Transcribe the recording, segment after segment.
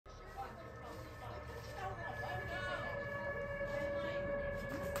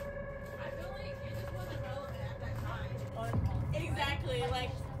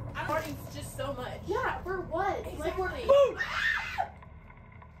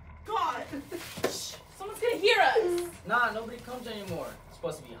Someone's gonna hear us. Nah, nobody comes anymore. It's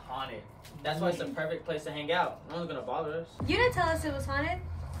supposed to be haunted. That's why it's the perfect place to hang out. No one's gonna bother us. You didn't tell us it was haunted.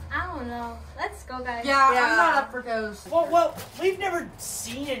 I don't know. Let's go, guys. Yeah, I'm not up for ghosts. Well, we've never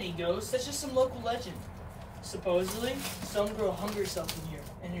seen any ghosts. That's just some local legend. Supposedly, some girl hung herself in here,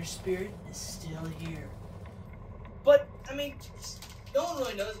 and her spirit is still here. But, I mean, no one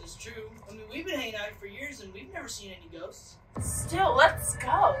really knows it's true. I mean, we've been hanging out for years, and we've never seen any ghosts. Still, let's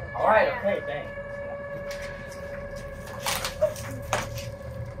go. Alright, okay, thanks.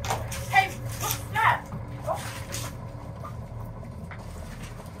 Hey, what's that?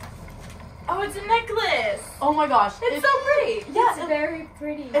 Oh, it's a necklace. Oh my gosh. It's so pretty. Yeah, it's very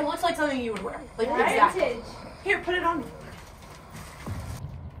pretty. It looks like something you would wear. Like, Right? exactly. Vintage. Here, put it on me.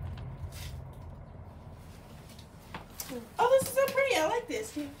 Oh, this is so pretty. I like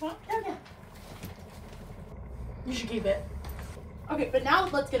this. Huh? Yeah. You should keep it. Okay, but now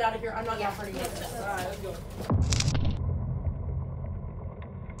let's get out of here. I'm not that pretty. Alright, let's go.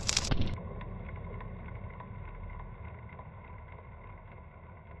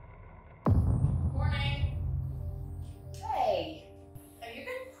 Morning. Hey, have you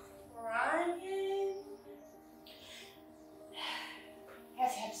been crying?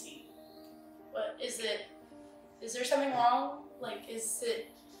 Have a seat. What is it? Is there something wrong? Like, is it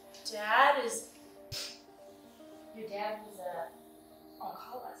Dad? Your dad was on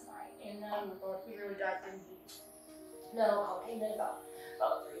call last night, and he really died, didn't he? No, call came in about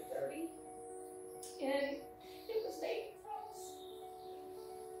 3:30, and it was Nathan's house.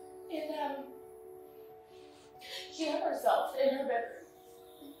 And she hung herself in her bedroom.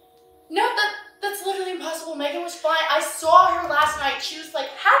 No, that's literally impossible. Megan was fine. I saw her last night. She was like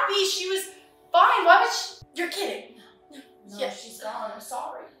happy. She was fine. Why would she? You're kidding. No, yeah, she's gone. I'm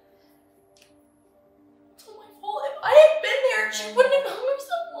sorry. It's all my fault. If I had been there, she wouldn't have hung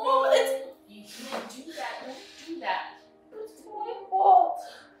herself. Oh, you can't do that. Don't do that. It's my fault.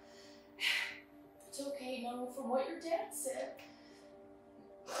 It's okay. No, from what your dad said,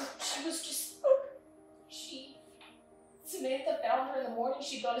 she was just. Samantha found her in the morning.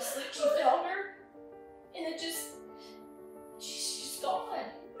 She'd gone to sleep. She found her, and it just. She's gone.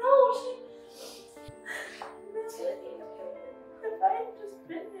 No, that's gonna be okay. If I had just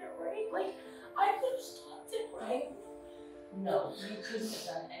been there, right? Like, I could have stopped it, right? No, you couldn't have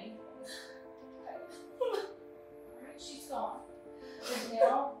done anything. Alright, she's gone. And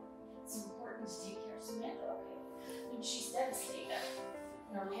now, it's important to take care of Samantha, okay? And she's devastated.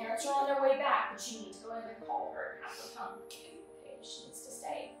 And her parents are on their way back, but you need to go in and call her and have her come. Okay, she needs to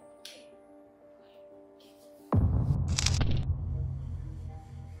stay.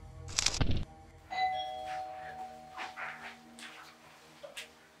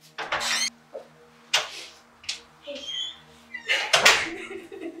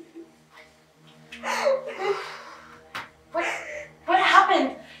 What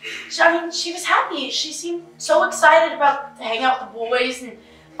happened? I mean, she was happy. She seemed so excited about to hang out with the boys and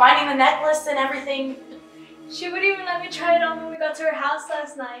finding the necklace and everything. She wouldn't even let me try it on when we got to her house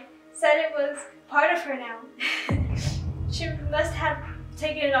last night. Said it was part of her now. She must have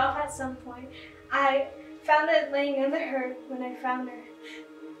taken it off at some point. I found it laying under her when I found her.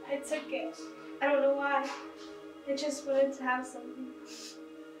 I took it. I don't know why. I just wanted to have something.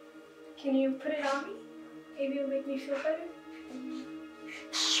 Can you put it on me? Maybe it'll make me feel better.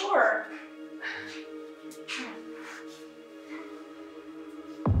 Sure.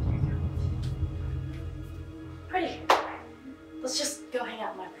 Pretty. Let's just go hang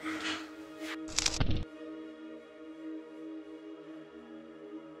out in my room.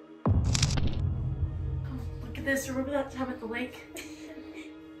 Look at this. Remember that time at the lake?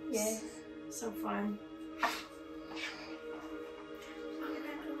 Yes. So fun.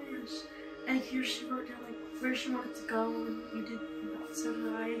 And here she wrote down like where she wanted to go, and you did that, so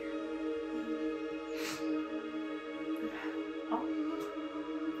did I. Oh.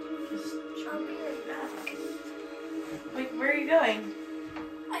 Just I'll be right back. Wait, where are you going?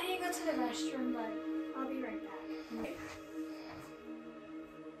 I need to go to the restroom, but I'll be right back.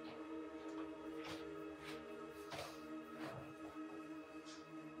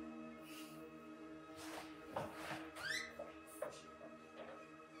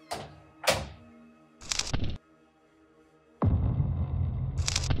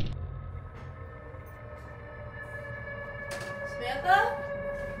 Samantha?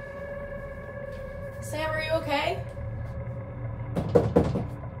 Sam, are you okay?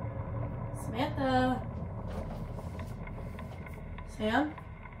 Samantha? Sam?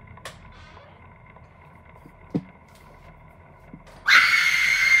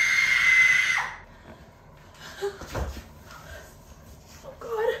 Oh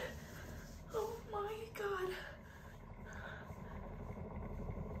God.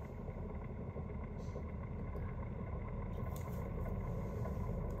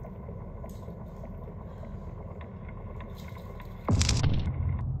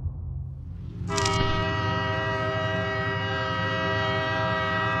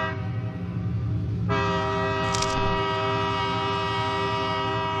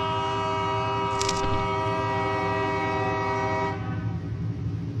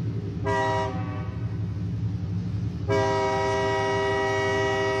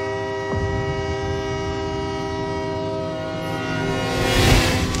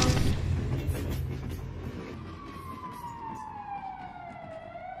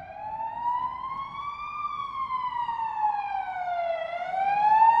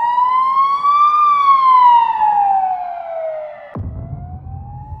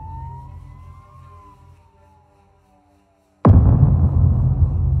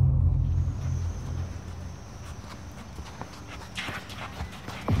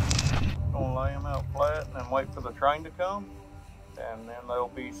 and wait for the train to come, and then they'll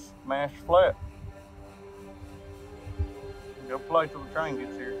be smashed flat. Go play till the train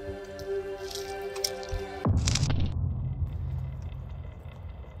gets here.